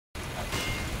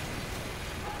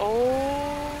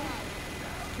Oh.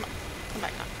 Come on. Come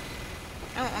back up.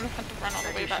 I don't want to have to run all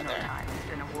the way back there. Time has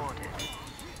been awarded.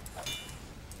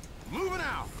 Moving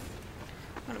out.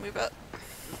 I'm gonna move up.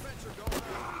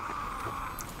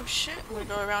 Oh shit, I'm gonna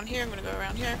go around here, I'm gonna go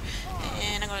around here.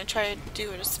 And I'm gonna try to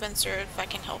do a dispenser if I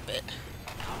can help it.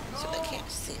 So they can't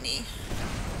see me.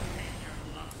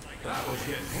 That was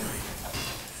getting hairy.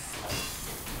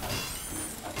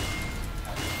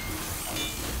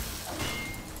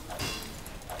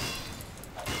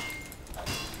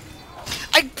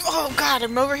 Oh god,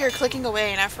 I'm over here clicking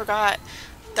away and I forgot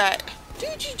that.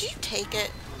 Dude, did you take it?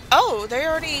 Oh, they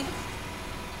already.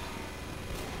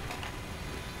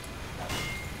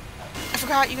 I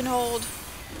forgot you can hold.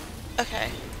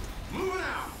 Okay. Moving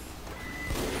out.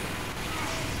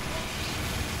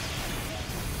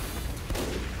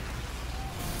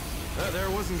 That there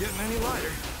wasn't getting any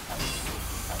lighter.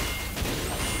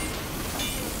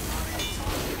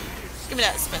 Give me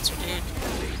that dispenser, dude.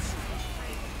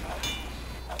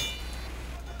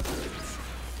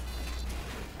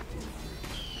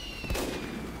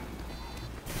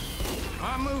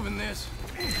 I'm moving this.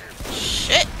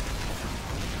 Shit.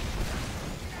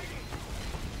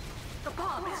 The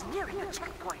bomb is nearing a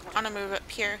checkpoint. I'm gonna move up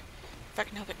here if I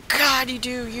can help it. God, you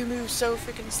do. You move so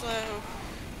freaking slow.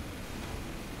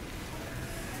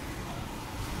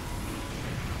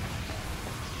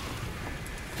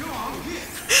 Come on, get.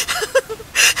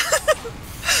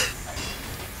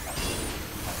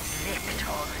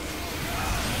 Victory.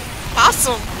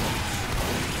 Awesome.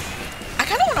 I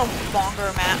kind of want a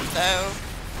longer map though,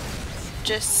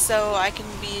 just so I can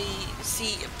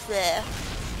see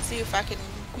if I can,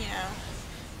 you know,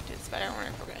 do this better. I wonder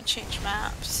if we're gonna change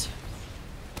maps.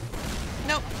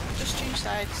 Nope, just change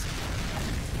sides.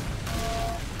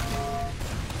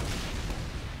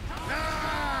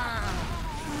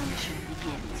 Mission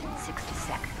begins in 60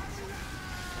 seconds.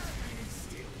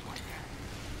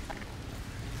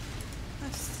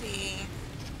 Let's see.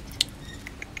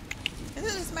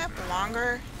 Isn't this map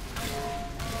longer? I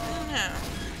don't know.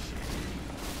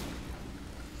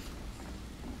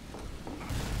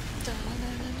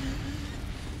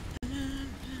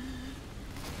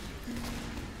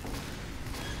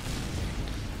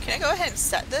 Can I go ahead and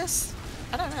set this?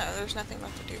 I don't know. There's nothing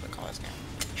left to do but call this game.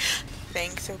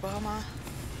 Thanks, Obama.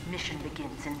 Mission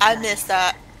begins in I 30 missed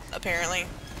that, seconds. apparently.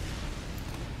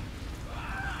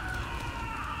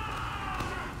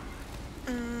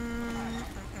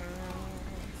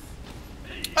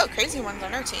 Oh, Crazy One's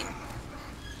on our team.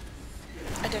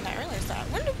 I did not realize that.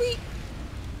 When did we...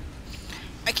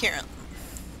 I can't...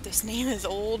 This name is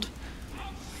old.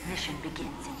 Mission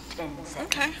begins in 10 seconds.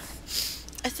 Okay.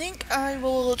 I think I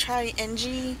will try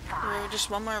NG for just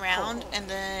one more round, and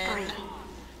then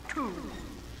 3, 2,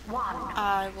 1.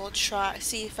 I will try,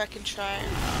 see if I can try.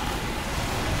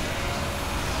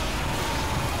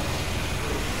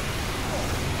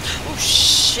 Oh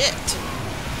shit!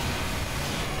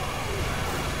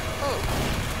 Oh.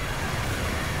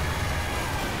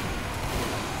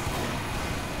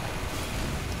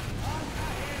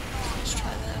 Let's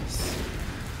try this.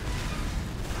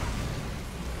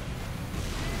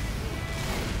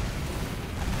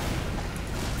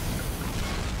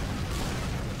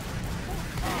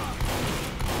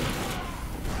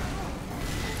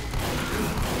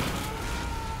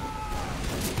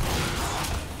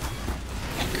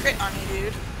 Crit on you,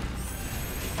 dude.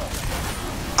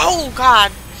 Oh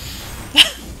god!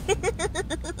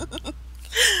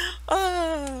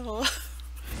 Oh.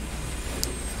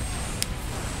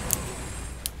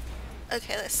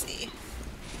 Okay, let's see.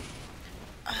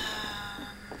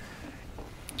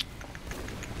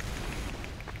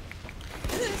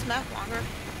 Isn't this map longer?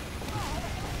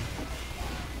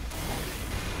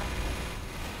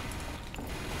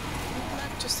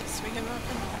 Not just a swinging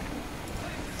weapon.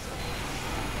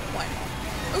 One.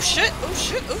 Oh shit! Oh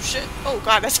shit! Oh shit! Oh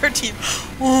god, that's our team.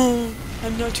 Oh,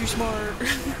 I'm not too smart. Oh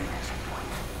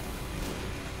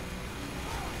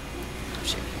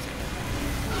shit.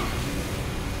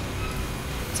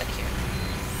 What's that here?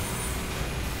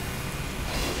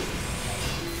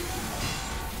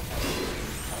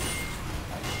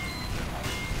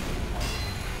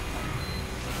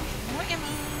 More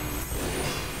ammo.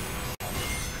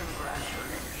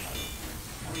 Congratulations.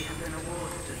 We have been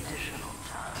awarded additional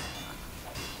time.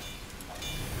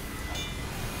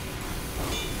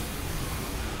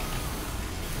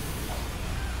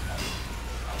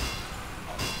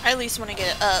 I at least want to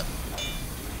get it up.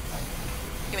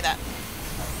 Give me that.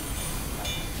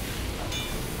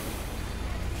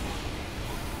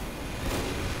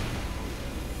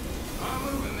 I'm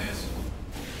moving this.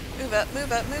 Move up,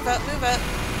 move up, move up, move up.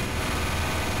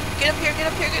 Get up here, get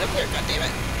up here, get up here. God damn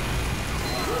it.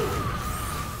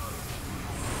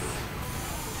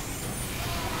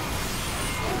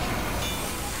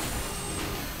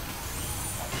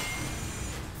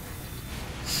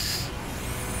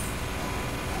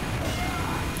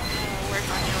 Oh, work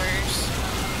on yours.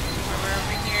 We're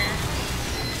over here.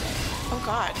 Oh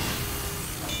god.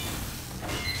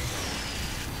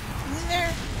 Isn't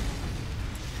there?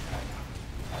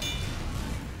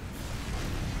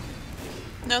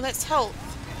 No, that's health.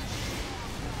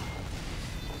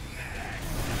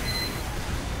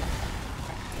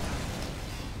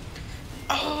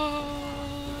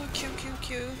 Oh, Q, Q,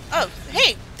 Q. Oh,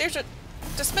 hey, there's a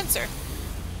dispenser.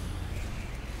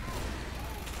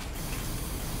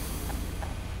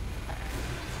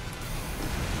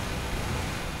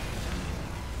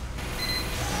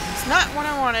 It's not what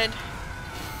I wanted.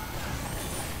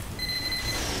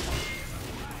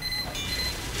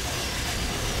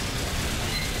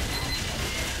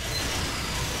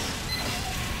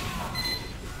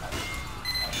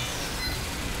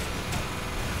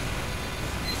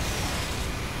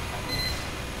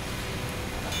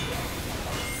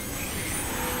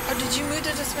 Oh, did you move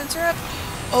the dispenser up?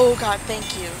 Oh god,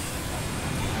 thank you.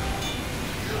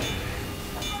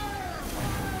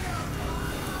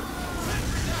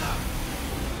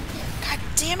 God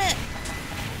damn it!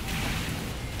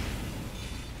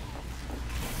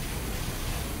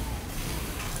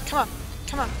 Come on,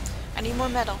 come on. I need more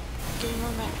metal. Give me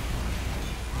more metal.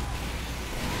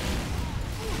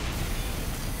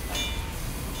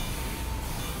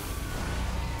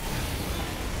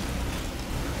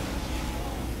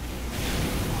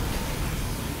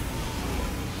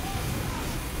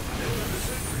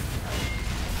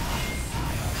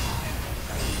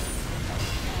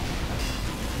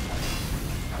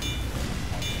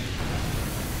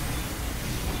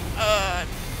 I'm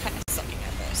kind of sucking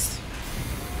at this.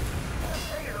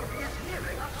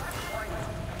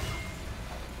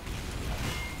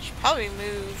 Should probably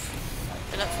move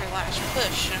it up for last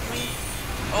push, shouldn't we?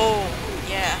 Oh,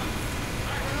 yeah.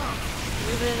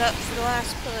 Moving it up for the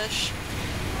last push.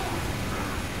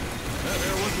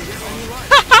 There wasn't getting any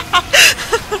lighter.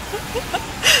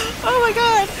 Oh my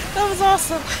god, that was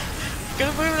awesome.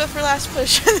 Gonna move it up for last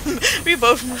push, and we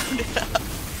both moved it up.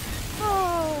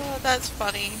 Oh, that's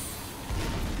funny.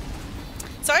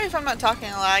 Sorry if I'm not talking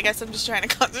a lot. I guess I'm just trying to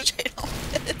concentrate on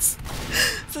this.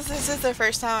 Since this is the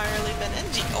first time I've really been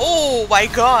in G. Oh my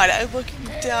god, I'm looking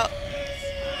down.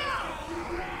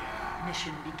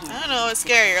 Mission begins. I don't know what's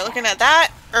scarier, looking at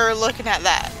that or looking at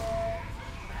that.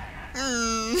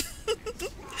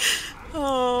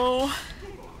 Oh.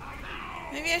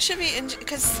 Maybe I should be in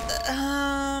because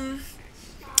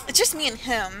it's just me and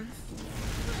him.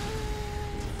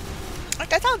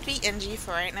 Like I thought it'd be NG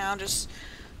for right now, just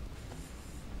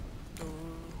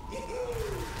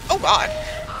oh god.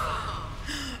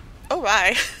 Oh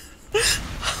my.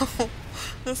 Oh,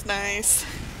 that's nice.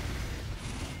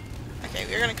 Okay,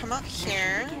 we're gonna come up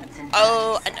here.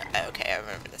 Oh, I know. Okay, I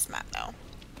remember this map now.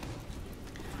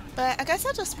 But I guess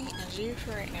I'll just be NG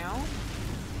for right now.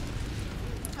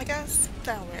 I guess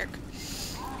that'll work.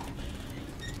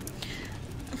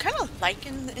 I'm kind of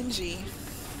liking the NG.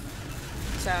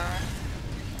 So,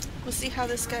 we'll see how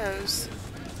this goes.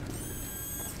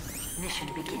 Mission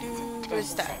begins. in What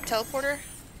is 10 that? seconds. Teleporter?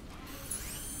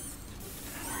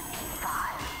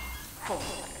 5, 4,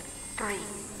 3,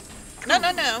 No,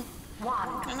 no, no.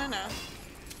 1. No, no, no.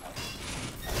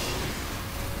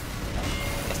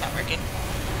 It's not working.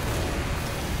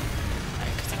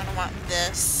 Alright, because I'm going to want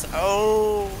this.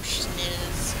 Oh,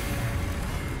 schniz.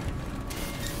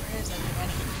 Where is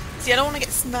everybody? See, I don't want to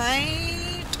get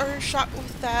sniped or shot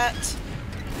with that.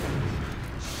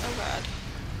 Oh god.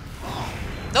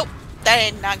 Nope, that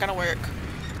ain't not gonna work.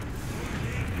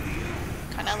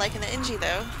 Kinda liking the NG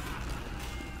though.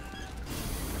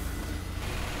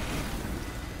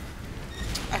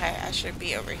 Okay, I should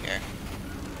be over here.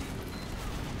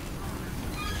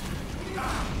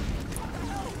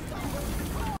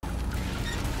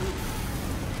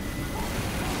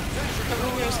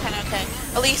 Over here is kinda okay.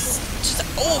 At least, just,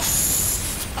 oh,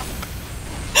 fuck.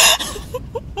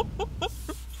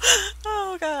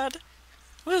 Oh god.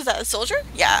 What is that, a soldier?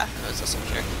 Yeah, it was a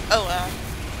soldier. Oh wow.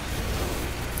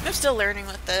 I'm still learning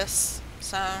with this,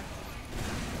 so.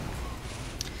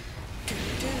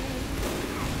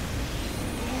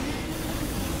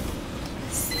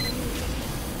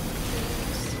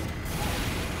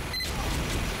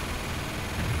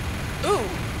 Ooh.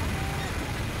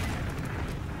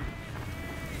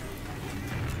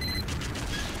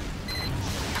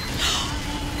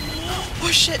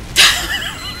 Oh shit.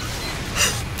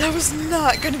 That was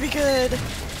not gonna be good.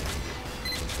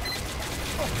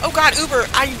 Oh god, Uber!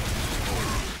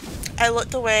 I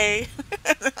looked away.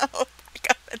 Oh my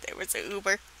god, there was an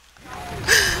Uber.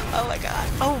 Oh my god.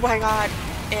 Oh my god.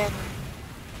 And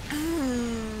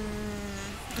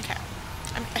okay.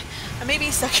 I may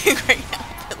be sucking right now,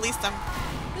 but at least I'm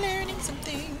learning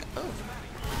something. Oh.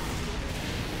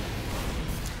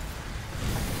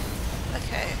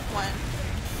 Okay, one.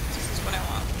 This is what I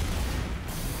want.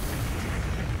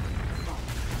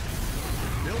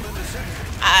 Building the sentry.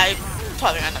 I'm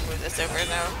probably not gonna move this over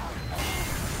though.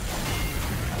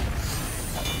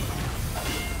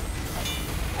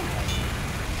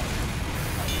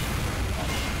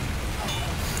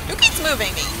 Who keeps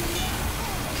moving me?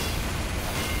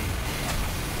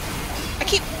 I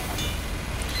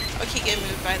keep getting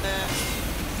moved by the...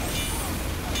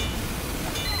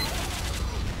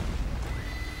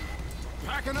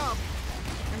 Packing up.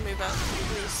 Or move out,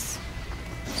 please.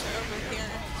 So over here.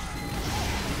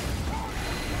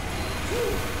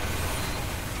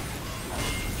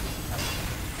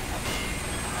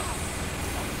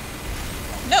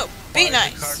 No! Be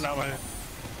nice!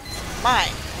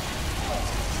 Mine.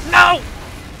 No!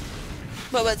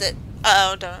 What was it?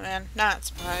 Oh, demo man. Not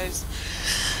spies.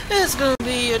 It's gonna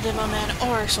be a demo man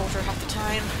or a soldier half the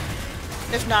time.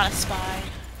 If not a spy.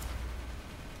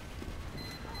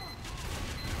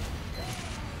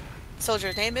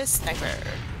 Soldier's name is Sniper.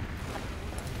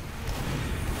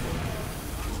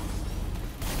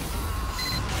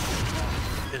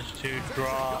 Is to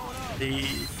draw the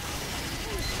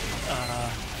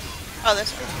Oh,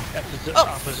 this one.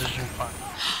 opposition fund.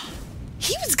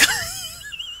 He was going.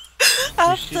 I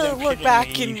have see to them look shooting back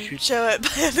me, and you shoot- show it,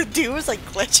 but the dude was like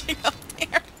glitching up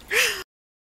there.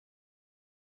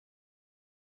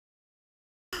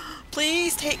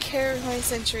 Please take care of my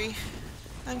sentry.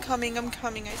 I'm coming, I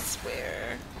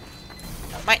swear.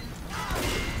 Mine.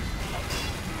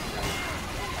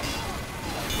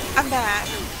 I'm back.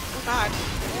 Oh god.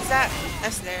 Is that?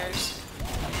 That's theirs.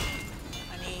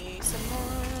 I need some more.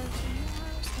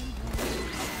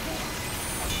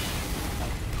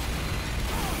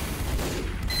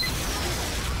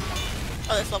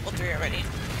 Oh, that's level 3 already.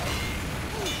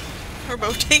 We're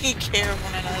both taking care of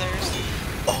one another's.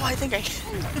 Oh, I think I can.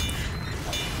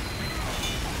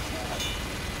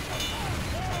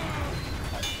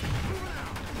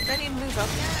 Ready to move up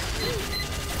yet?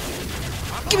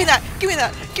 Give me that! Give me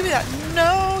that! Give me that!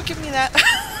 No! Give me that!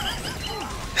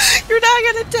 You're not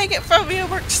gonna take it from me! I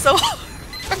worked so hard!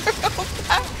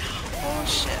 Oh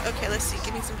shit. Okay, let's see.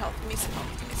 Give me some help. Give me some help.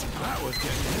 Give me some help. That was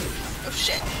getting heavy. Oh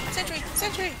shit! Sentry!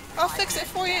 Sentry! I'll fix it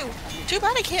for you! Too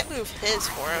bad I can't move his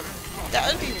for him. That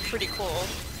would be pretty cool.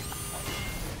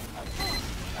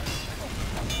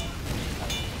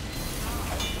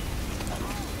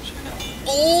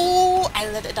 Oh! I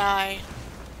let it die.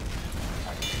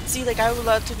 See, like, I would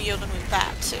love to be able to move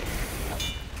that too.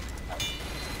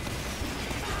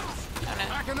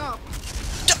 Packing up.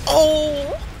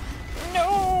 Oh!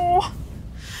 No!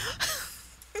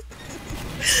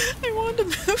 I wanted to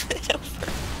move it over.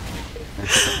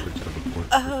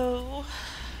 Oh.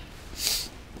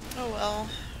 Oh well.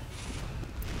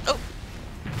 Oh.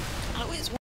 I always